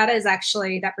 okay. So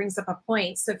that brings up a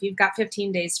point. So if you've got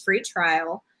 15 days free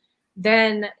trial,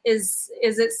 then is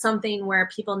it something where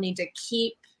people need to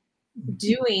keep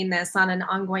doing this on an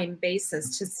ongoing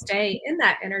basis to stay in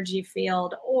that energy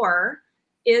field, or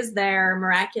is there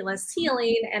miraculous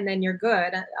healing and then you're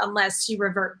good unless you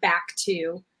revert back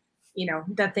to,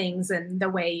 the things and the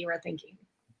way you were thinking?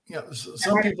 Yeah.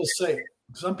 Some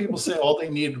people say all they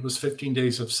needed was 15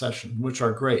 days of session, which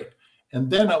are great. And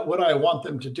then what I want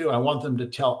them to do, I want them to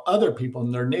tell other people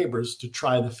and their neighbors to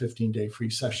try the 15-day free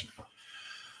session.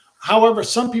 However,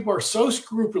 some people are so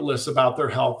scrupulous about their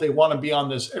health, they want to be on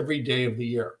this every day of the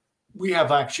year. We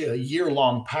have actually a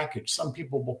year-long package. Some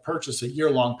people will purchase a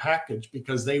year-long package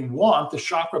because they want the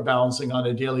chakra balancing on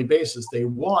a daily basis. They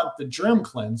want the germ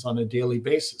cleanse on a daily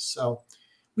basis. So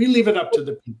we leave it up to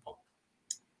the people.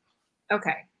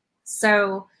 Okay.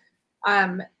 So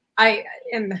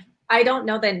I don't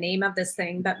know the name of this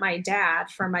thing, but my dad,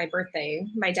 for my birthday,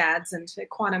 my dad's into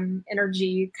quantum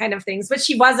energy kind of things, but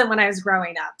she wasn't when I was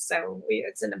growing up. So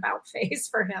it's an about phase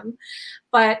for him.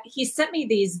 But he sent me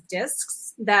these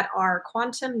discs that are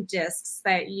quantum discs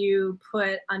that you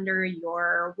put under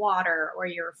your water or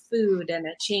your food, and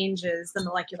it changes the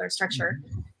molecular structure.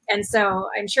 And so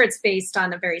I'm sure it's based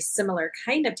on a very similar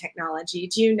kind of technology.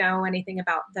 Do you know anything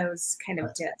about those kind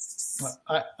of discs?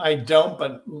 I don't,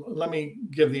 but let me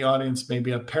give the audience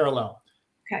maybe a parallel.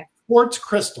 Okay. Quartz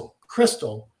crystal.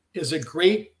 Crystal is a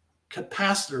great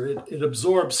capacitor. It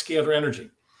absorbs scalar energy.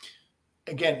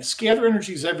 Again, scalar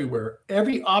energy is everywhere.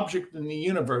 Every object in the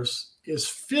universe is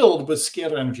filled with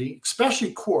scalar energy,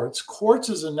 especially quartz. Quartz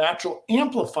is a natural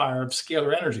amplifier of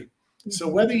scalar energy. Mm-hmm. So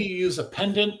whether you use a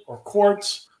pendant or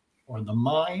quartz or the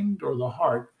mind or the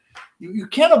heart, you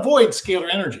can't avoid scalar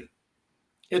energy.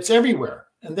 It's everywhere.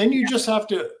 And then you just have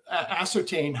to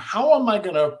ascertain, how am I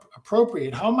going to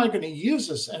appropriate, how am I going to use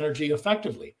this energy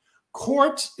effectively?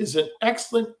 Quartz is an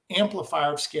excellent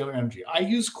amplifier of scalar energy. I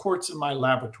use quartz in my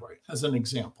laboratory as an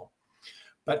example.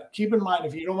 But keep in mind,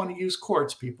 if you don't want to use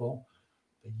quartz, people,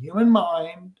 the human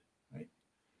mind, right,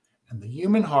 and the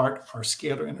human heart are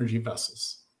scalar energy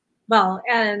vessels. Well,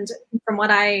 and from what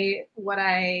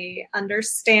I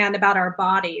understand about our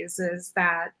bodies is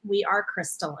that we are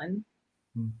crystalline.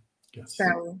 Yes.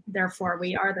 So therefore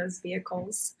we are those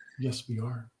vehicles. Yes, we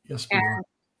are. Yes, we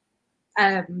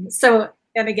are.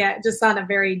 And again, just on a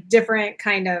very different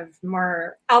kind of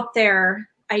more out there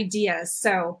idea.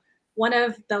 So one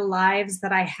of the lives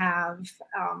that I have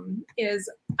is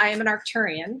I am an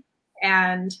Arcturian,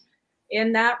 and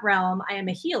in that realm, I am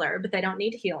a healer, but they don't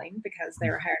need healing because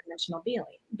they're higher dimensional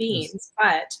beings.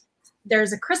 But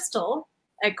there's a crystal,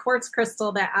 a quartz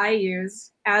crystal that I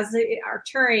use as an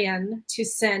Arcturian to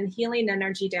send healing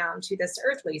energy down to this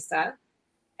earth, Lisa.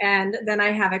 And then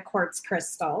I have a quartz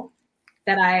crystal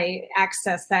that I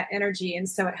access that energy. And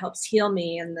so it helps heal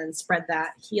me and then spread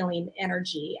that healing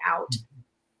energy out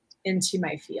into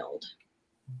my field.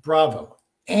 Bravo.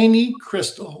 Any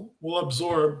crystal will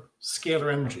absorb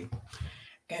scalar energy.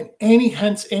 And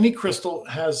hence any crystal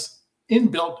has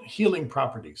inbuilt healing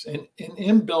properties and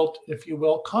inbuilt, if you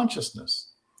will, consciousness.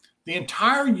 The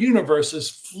entire universe is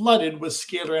flooded with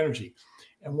scalar energy.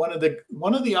 And one of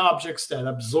the objects that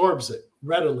absorbs it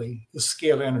readily is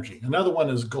scalar energy. Another one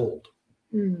is gold.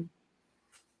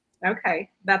 Okay,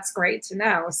 that's great to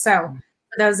know. So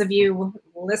for those of you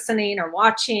listening or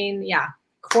watching,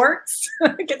 quartz,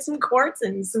 get some quartz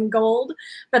and some gold.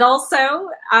 But also,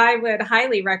 I would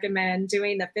highly recommend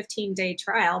doing the 15-day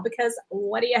trial, because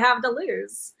what do you have to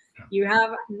lose? You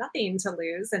have nothing to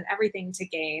lose and everything to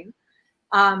gain.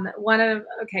 One of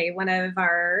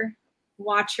our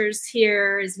watchers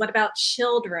here is, what about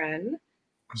children?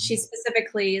 She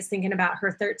specifically is thinking about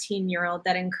her 13-year-old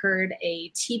that incurred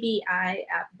a TBI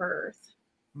at birth.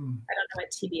 I don't know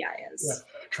what TBI is. Yeah,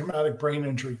 traumatic brain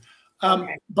injury.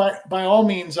 Okay. By all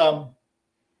means,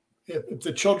 if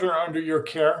the children are under your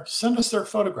care, send us their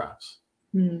photographs.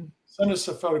 Send us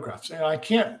the photographs. And I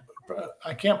can't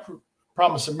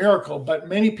promise a miracle, but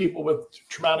many people with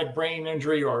traumatic brain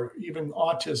injury or even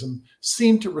autism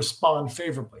seem to respond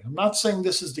favorably. I'm not saying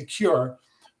this is the cure,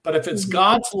 but if it's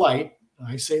God's light,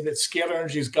 I say that scalar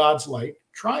energy is God's light,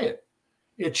 try it.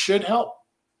 It should help.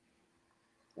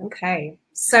 Okay.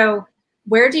 So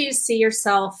where do you see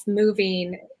yourself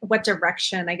moving? What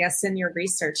direction, I guess, in your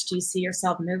research do you see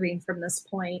yourself moving from this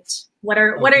point? What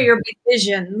are your big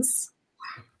visions?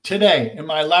 Today, in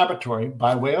my laboratory,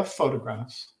 by way of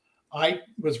photographs, I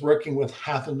was working with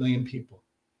 500,000 people.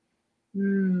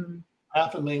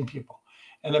 500,000 people.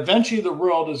 And eventually the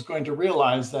world is going to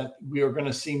realize that we are going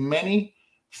to see many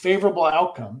favorable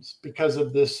outcomes because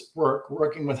of this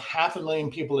working with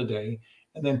 500,000 people a day,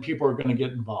 and then people are going to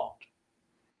get involved.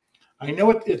 I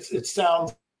know it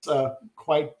sounds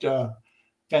quite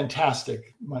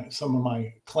fantastic, some of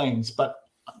my claims, but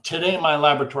today in my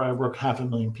laboratory, I work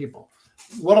 500,000 people.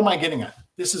 What am I getting at?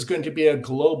 This is going to be a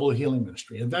global healing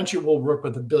ministry. Eventually, we'll work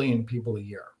with 1 billion people a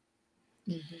year.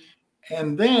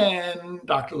 And then,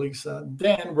 Dr. Lisa,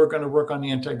 then we're going to work on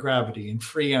anti-gravity and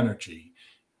free energy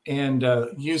and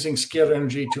using scalar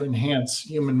energy to enhance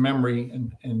human memory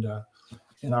and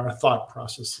our thought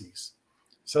processes.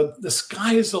 So the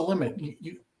sky is the limit.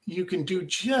 You can do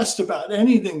just about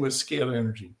anything with scalar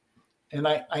energy. And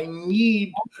I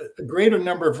need a greater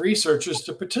number of researchers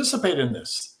to participate in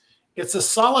this. It's a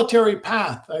solitary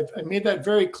path. I made that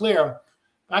very clear.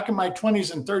 Back in my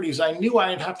 20s and 30s, I knew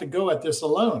I'd have to go at this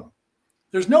alone.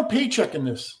 There's no paycheck in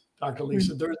this, Dr.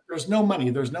 Lisa. There's no money.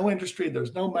 There's no industry.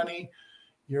 There's no money.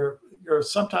 You're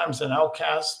sometimes an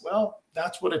outcast. Well,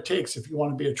 that's what it takes if you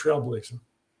want to be a trailblazer.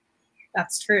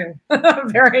 That's true.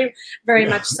 Very, very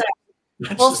much so.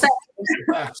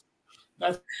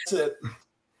 That's it.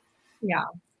 Yeah.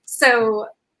 So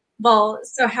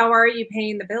how are you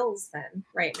paying the bills then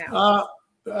right now?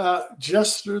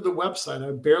 Just through the website.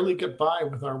 I barely get by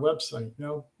with our website.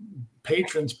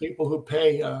 Patrons, people who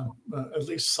pay at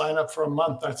least sign up for a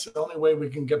month. That's the only way we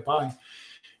can get by.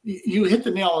 You hit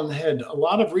the nail on the head. A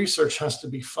lot of research has to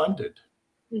be funded.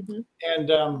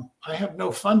 And I have no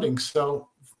funding, so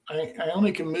I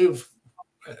only can move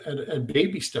at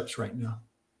baby steps right now.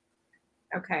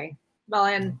 Okay. Well,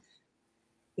 and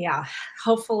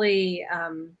hopefully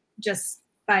just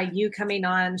by you coming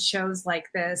on shows like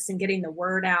this and getting the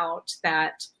word out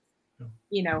that,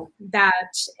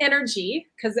 that energy,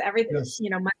 because everything,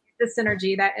 this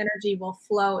energy, that energy will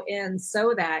flow in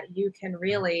so that you can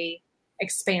really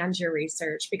expand your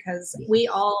research, because we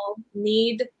all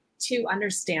need to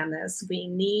understand this. We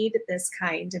need this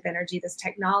kind of energy, this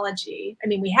technology. I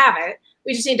mean, we have it.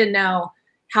 We just need to know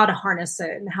how to harness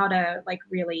it and how to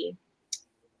really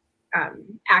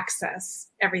access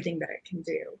everything that it can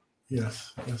do.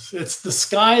 Yes. It's the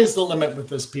sky is the limit with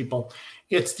this, people.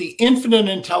 It's the infinite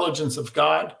intelligence of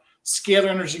God. Scalar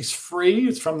energy is free.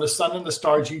 It's from the sun and the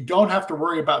stars. You don't have to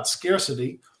worry about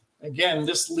scarcity. Again,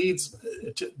 this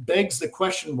begs the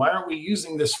question, why aren't we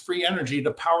using this free energy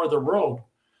to power the world?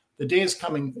 The day is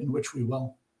coming in which we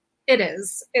will. It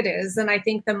is. And I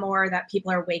think the more that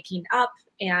people are waking up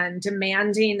and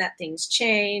demanding that things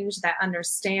change, that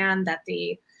understand that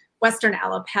the Western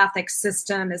allopathic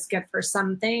system is good for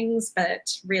some things,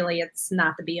 but really it's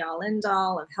not the be all end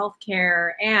all of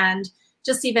healthcare, and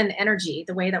just even energy,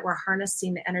 the way that we're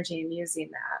harnessing the energy and using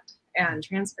that, and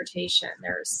transportation.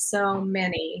 There's so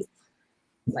many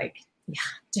like, yeah,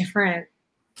 different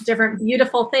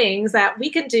beautiful things that we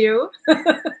can do.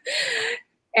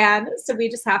 And so we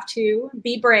just have to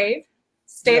be brave,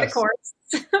 stay the course,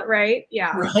 right?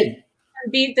 Yeah. Right.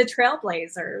 And be the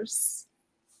trailblazers.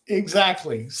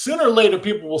 Exactly. Sooner or later,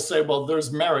 people will say, well,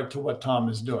 there's merit to what Tom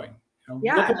is doing.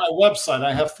 Yeah. Look at my website.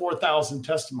 I have 4,000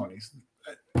 testimonies.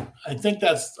 I think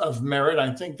that's of merit.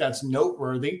 I think that's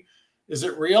noteworthy. Is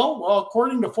it real? Well,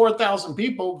 according to 4,000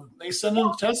 people, they send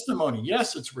in testimony.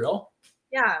 Yes, it's real.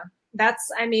 Yeah.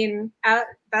 That's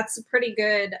a pretty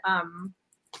good,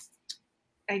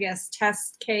 I guess,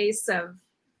 test case of,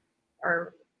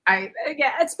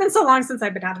 it's been so long since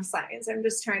I've been out of science. I'm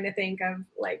just trying to think of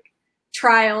like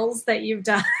trials that you've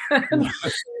done. I'm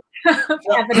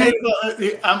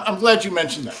glad you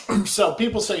mentioned that. So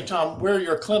people say, Tom, where are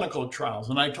your clinical trials?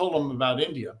 And I told them about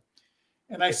India.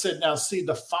 And I said, now see,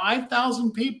 the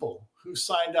 5,000 people who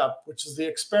signed up, which is the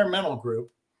experimental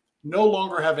group, no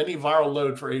longer have any viral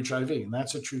load for HIV. And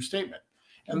that's a true statement.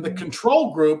 And the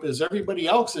control group is everybody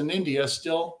else in India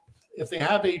still, if they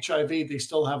have HIV, they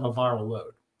still have a viral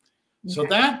load. Okay. So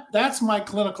that's my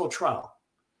clinical trial.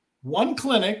 One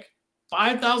clinic,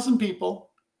 5,000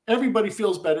 people, everybody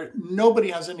feels better.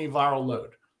 Nobody has any viral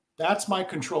load. That's my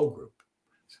control group.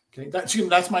 Okay,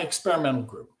 that's my experimental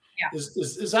group. Yeah.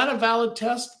 Is that a valid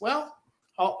test? Well,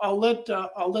 I'll let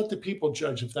the people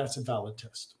judge if that's a valid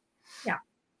test. Yeah.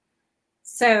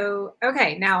 So,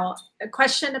 okay, now a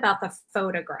question about the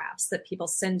photographs that people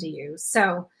send to you.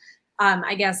 So,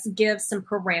 I guess give some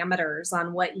parameters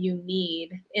on what you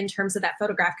need in terms of that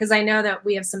photograph, because I know that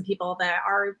we have some people that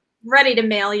are ready to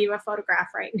mail you a photograph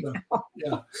right now.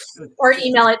 Yeah. Or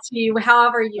email it to you,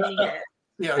 however you need it.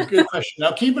 Yeah, good question.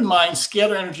 Now, keep in mind,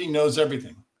 Scalar Energy knows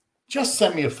everything. Just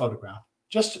send me a photograph.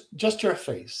 Just your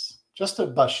face. Just a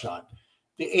bust shot.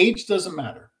 The age doesn't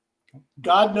matter.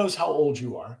 God knows how old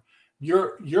you are.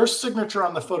 Your signature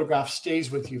on the photograph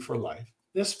stays with you for life.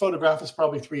 This photograph is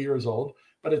probably 3 years old,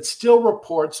 but it still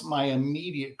reports my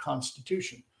immediate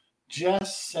constitution.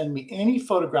 Just send me any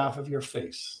photograph of your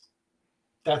face.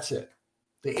 That's it.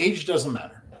 The age doesn't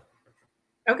matter.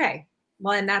 Okay.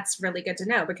 Well, and that's really good to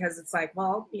know, because it's like,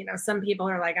 well, some people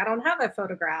are like, I don't have a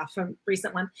photograph, a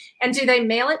recent one. And do they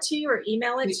mail it to you or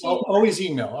email it to you? Always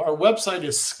email. Our website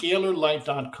is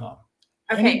scalarlight.com.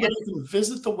 Okay. Anybody can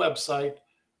visit the website,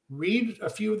 read a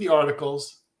few of the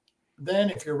articles. Then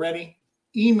if you're ready,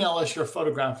 email us your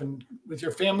photograph. And with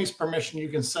your family's permission, you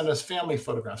can send us family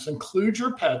photographs. Include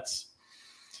your pets.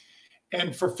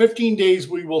 And for 15 days,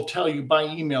 we will tell you by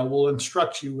email, we'll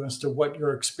instruct you as to what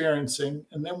you're experiencing.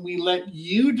 And then we let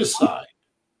you decide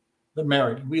the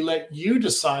merit. We let you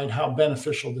decide how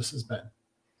beneficial this has been.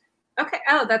 Okay.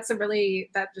 Oh, that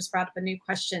just brought up a new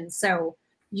question. So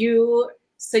you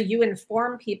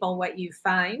inform people what you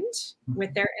find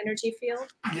with their energy field?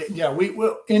 Yeah, we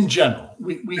will. In general,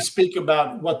 we speak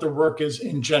about what the work is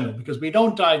in general, because we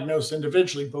don't diagnose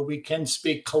individually, but we can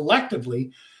speak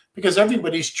collectively, because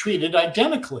everybody's treated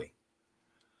identically.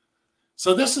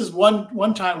 So this is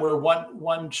one time where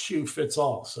one shoe fits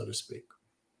all, so to speak.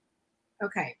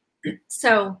 Okay.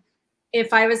 So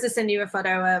if I was to send you a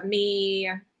photo of me,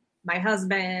 my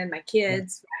husband, my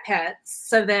kids, my pets,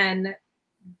 so then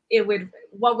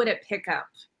what would it pick up?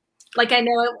 Like, I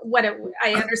know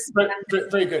I understand.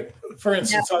 Very good. For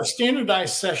instance, Our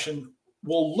standardized session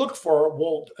will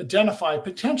identify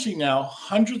potentially now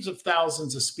hundreds of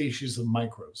thousands of species of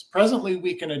microbes. Presently,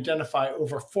 we can identify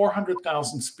over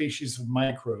 400,000 species of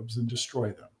microbes and destroy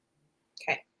them.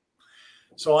 Okay.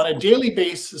 So on a daily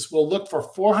basis, we'll look for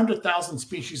 400,000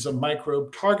 species of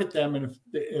microbe, target them, and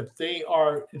if they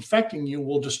are infecting you,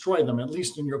 we'll destroy them, at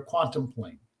least in your quantum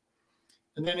plane.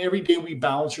 And then every day we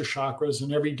balance your chakras,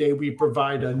 and every day we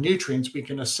provide nutrients. We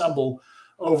can assemble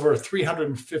over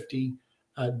 350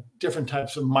 different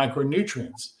types of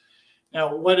micronutrients.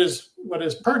 Now, what is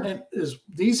pertinent is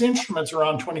these instruments are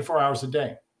on 24 hours a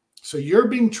day. So you're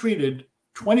being treated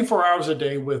 24 hours a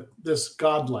day with this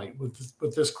God light,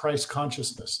 with this Christ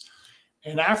consciousness.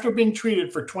 And after being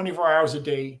treated for 24 hours a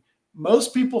day,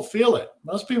 most people feel it.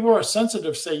 Most people who are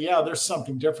sensitive say, yeah, there's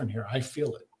something different here. I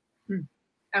feel it.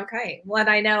 Okay. Well, and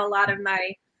I know a lot of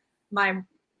my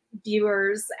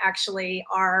viewers actually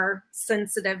are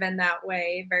sensitive in that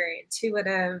way, very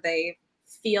intuitive. They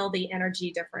feel the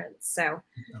energy difference. So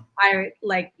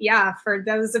for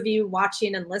those of you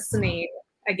watching and listening,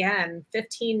 again,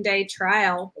 15-day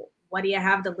trial, what do you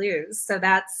have to lose? So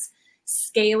that's,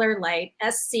 Scalar Light,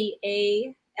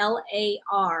 SCALAR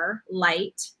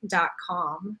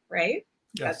light.com, right?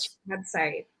 That's Yes. your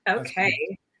website.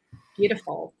 Okay,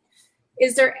 beautiful.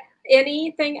 Is there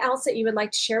anything else that you would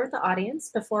like to share with the audience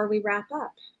before we wrap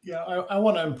up? Yeah, I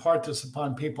want to impart this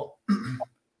upon people.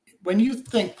 When you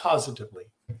think positively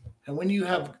and when you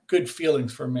have good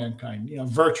feelings for mankind,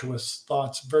 virtuous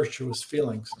thoughts, virtuous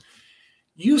feelings,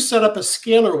 you set up a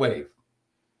scalar wave.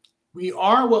 We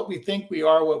are what we think, we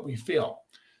are what we feel.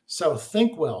 So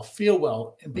think well, feel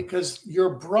well, and because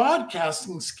you're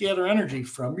broadcasting scalar energy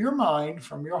from your mind,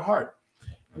 from your heart.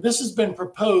 And this has been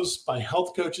proposed by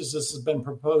health coaches. This has been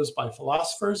proposed by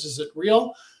philosophers. Is it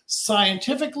real?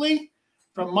 Scientifically,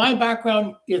 from my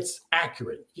background, it's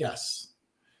accurate. Yes.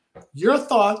 Your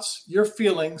thoughts, your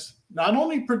feelings not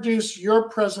only produce your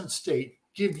present state,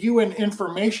 give you an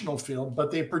informational field,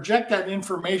 but they project that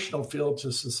informational field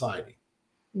to society.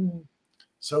 Mm.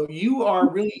 So you are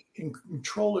really in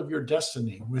control of your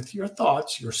destiny with your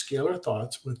thoughts, your scalar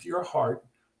thoughts, with your heart,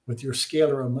 with your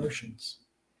scalar emotions.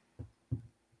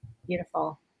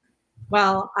 Beautiful.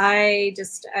 Well,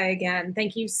 again,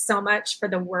 thank you so much for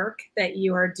the work that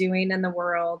you are doing in the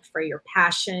world, for your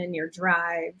passion, your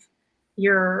drive,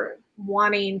 your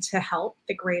wanting to help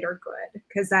the greater good,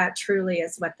 because that truly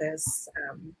is what this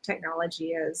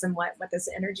technology is and what this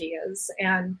energy is.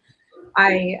 And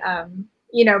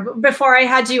before I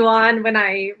had you on, when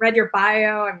I read your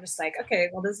bio, I'm just like, okay,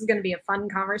 well, this is going to be a fun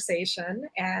conversation.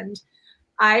 And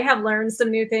I have learned some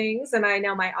new things, and I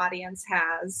know my audience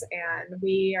has, and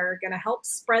we are going to help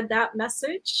spread that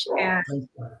message. And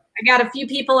I got a few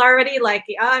people already like,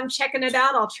 I'm checking it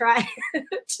out. I'll try.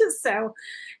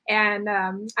 And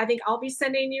I think I'll be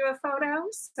sending you a photo.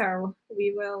 So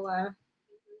we will,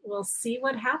 we'll see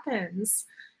what happens.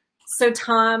 So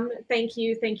Tom, thank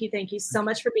you so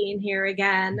much for being here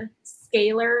again.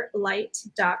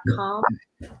 Scalarlight.com.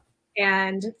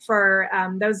 And for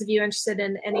those of you interested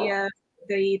in any of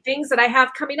the things that I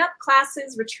have coming up,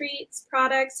 classes, retreats,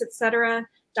 products, etc.,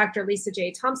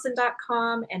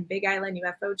 drlisajthompson.com and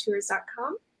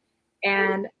BigIslandUFOtours.com.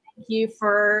 And thank you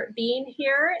for being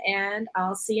here, and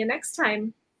I'll see you next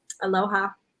time. Aloha.